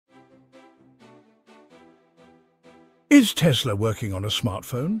Is Tesla working on a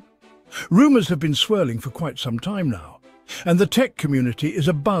smartphone? Rumors have been swirling for quite some time now, and the tech community is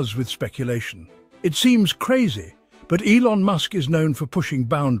abuzz with speculation. It seems crazy, but Elon Musk is known for pushing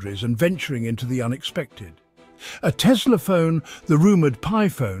boundaries and venturing into the unexpected. A Tesla phone, the rumored Pi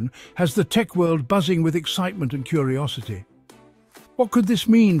phone, has the tech world buzzing with excitement and curiosity. What could this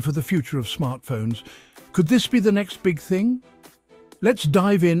mean for the future of smartphones? Could this be the next big thing? Let's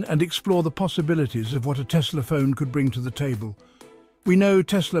dive in and explore the possibilities of what a Tesla phone could bring to the table. We know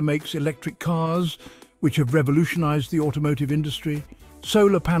Tesla makes electric cars, which have revolutionized the automotive industry,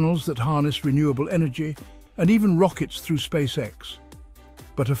 solar panels that harness renewable energy, and even rockets through SpaceX.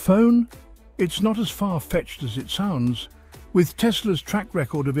 But a phone? It's not as far-fetched as it sounds. With Tesla's track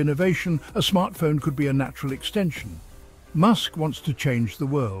record of innovation, a smartphone could be a natural extension. Musk wants to change the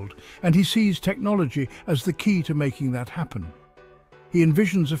world, and he sees technology as the key to making that happen. He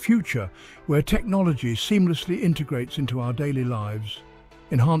envisions a future where technology seamlessly integrates into our daily lives,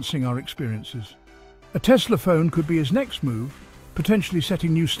 enhancing our experiences. A Tesla phone could be his next move, potentially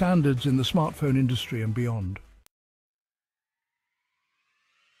setting new standards in the smartphone industry and beyond.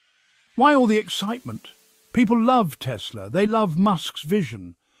 Why all the excitement? People love Tesla. They love Musk's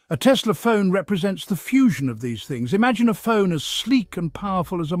vision. A Tesla phone represents the fusion of these things. Imagine a phone as sleek and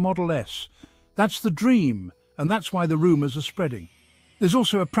powerful as a Model S. That's the dream, and that's why the rumors are spreading. There's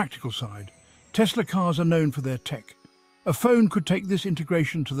also a practical side. Tesla cars are known for their tech. A phone could take this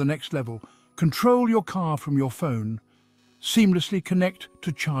integration to the next level. Control your car from your phone. Seamlessly connect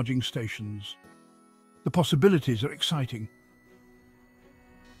to charging stations. The possibilities are exciting.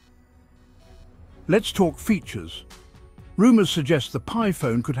 Let's talk features. Rumors suggest the Pi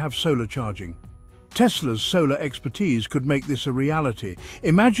phone could have solar charging. Tesla's solar expertise could make this a reality.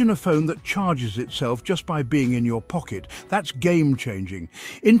 Imagine a phone that charges itself just by being in your pocket. That's game-changing.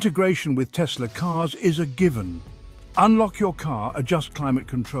 Integration with Tesla cars is a given. Unlock your car, adjust climate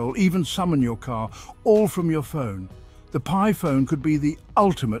control, even summon your car, all from your phone. The Pi phone could be the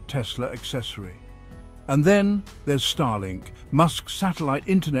ultimate Tesla accessory. And then there's Starlink. Musk's satellite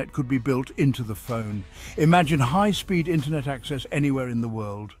internet could be built into the phone. Imagine high-speed internet access anywhere in the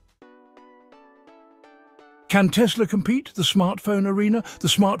world. Can Tesla compete? The smartphone arena? The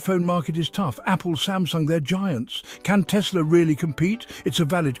smartphone market is tough. Apple, Samsung, they're giants. Can Tesla really compete? It's a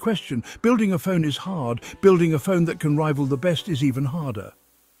valid question. Building a phone is hard. Building a phone that can rival the best is even harder.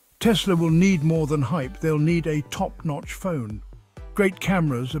 Tesla will need more than hype. They'll need a top-notch phone. Great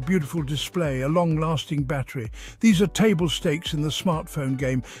cameras, a beautiful display, a long-lasting battery. These are table stakes in the smartphone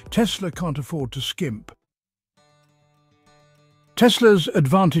game. Tesla can't afford to skimp. Tesla's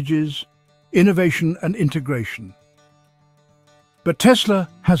advantages: innovation and integration. But Tesla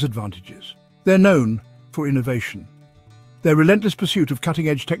has advantages. They're known for innovation. Their relentless pursuit of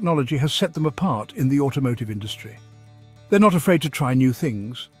cutting-edge technology has set them apart in the automotive industry. They're not afraid to try new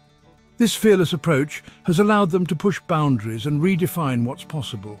things. This fearless approach has allowed them to push boundaries and redefine what's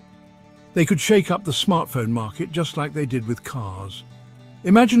possible. They could shake up the smartphone market just like they did with cars.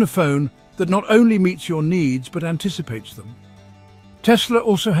 Imagine a phone that not only meets your needs but anticipates them. Tesla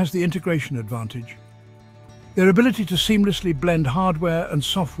also has the integration advantage. Their ability to seamlessly blend hardware and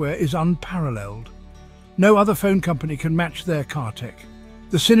software is unparalleled. No other phone company can match their car tech.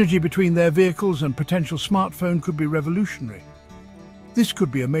 The synergy between their vehicles and potential smartphone could be revolutionary. This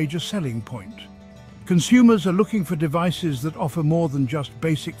could be a major selling point. Consumers are looking for devices that offer more than just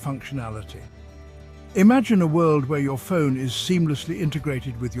basic functionality. Imagine a world where your phone is seamlessly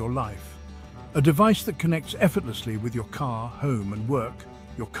integrated with your life. A device that connects effortlessly with your car, home and work.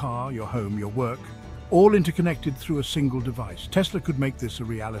 Your car, your home, your work, all interconnected through a single device. Tesla could make this a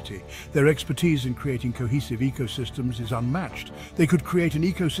reality. Their expertise in creating cohesive ecosystems is unmatched. They could create an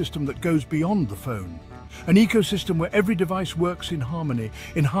ecosystem that goes beyond the phone. An ecosystem where every device works in harmony,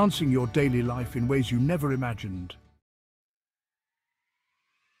 enhancing your daily life in ways you never imagined.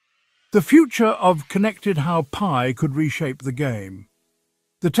 The future of connected how Pi could reshape the game.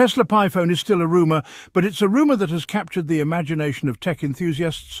 The Tesla Pi phone is still a rumor, but it's a rumor that has captured the imagination of tech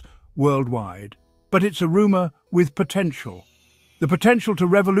enthusiasts worldwide. But it's a rumor with potential. The potential to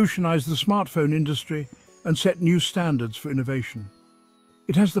revolutionize the smartphone industry and set new standards for innovation.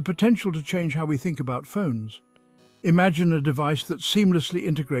 It has the potential to change how we think about phones. Imagine a device that seamlessly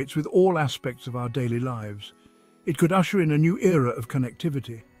integrates with all aspects of our daily lives. It could usher in a new era of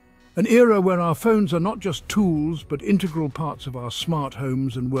connectivity. An era where our phones are not just tools, but integral parts of our smart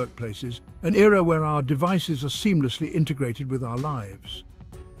homes and workplaces. An era where our devices are seamlessly integrated with our lives.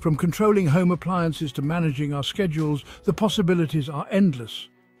 From controlling home appliances to managing our schedules, the possibilities are endless.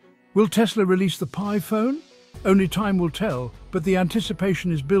 Will Tesla release the Pi phone? Only time will tell, but the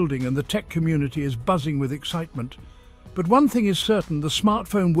anticipation is building and the tech community is buzzing with excitement. But one thing is certain, the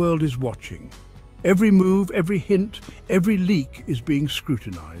smartphone world is watching. Every move, every hint, every leak is being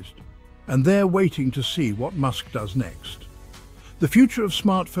scrutinized. And they're waiting to see what Musk does next. The future of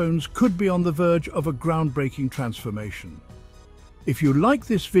smartphones could be on the verge of a groundbreaking transformation. If you like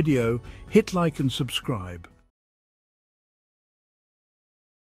this video, hit like and subscribe.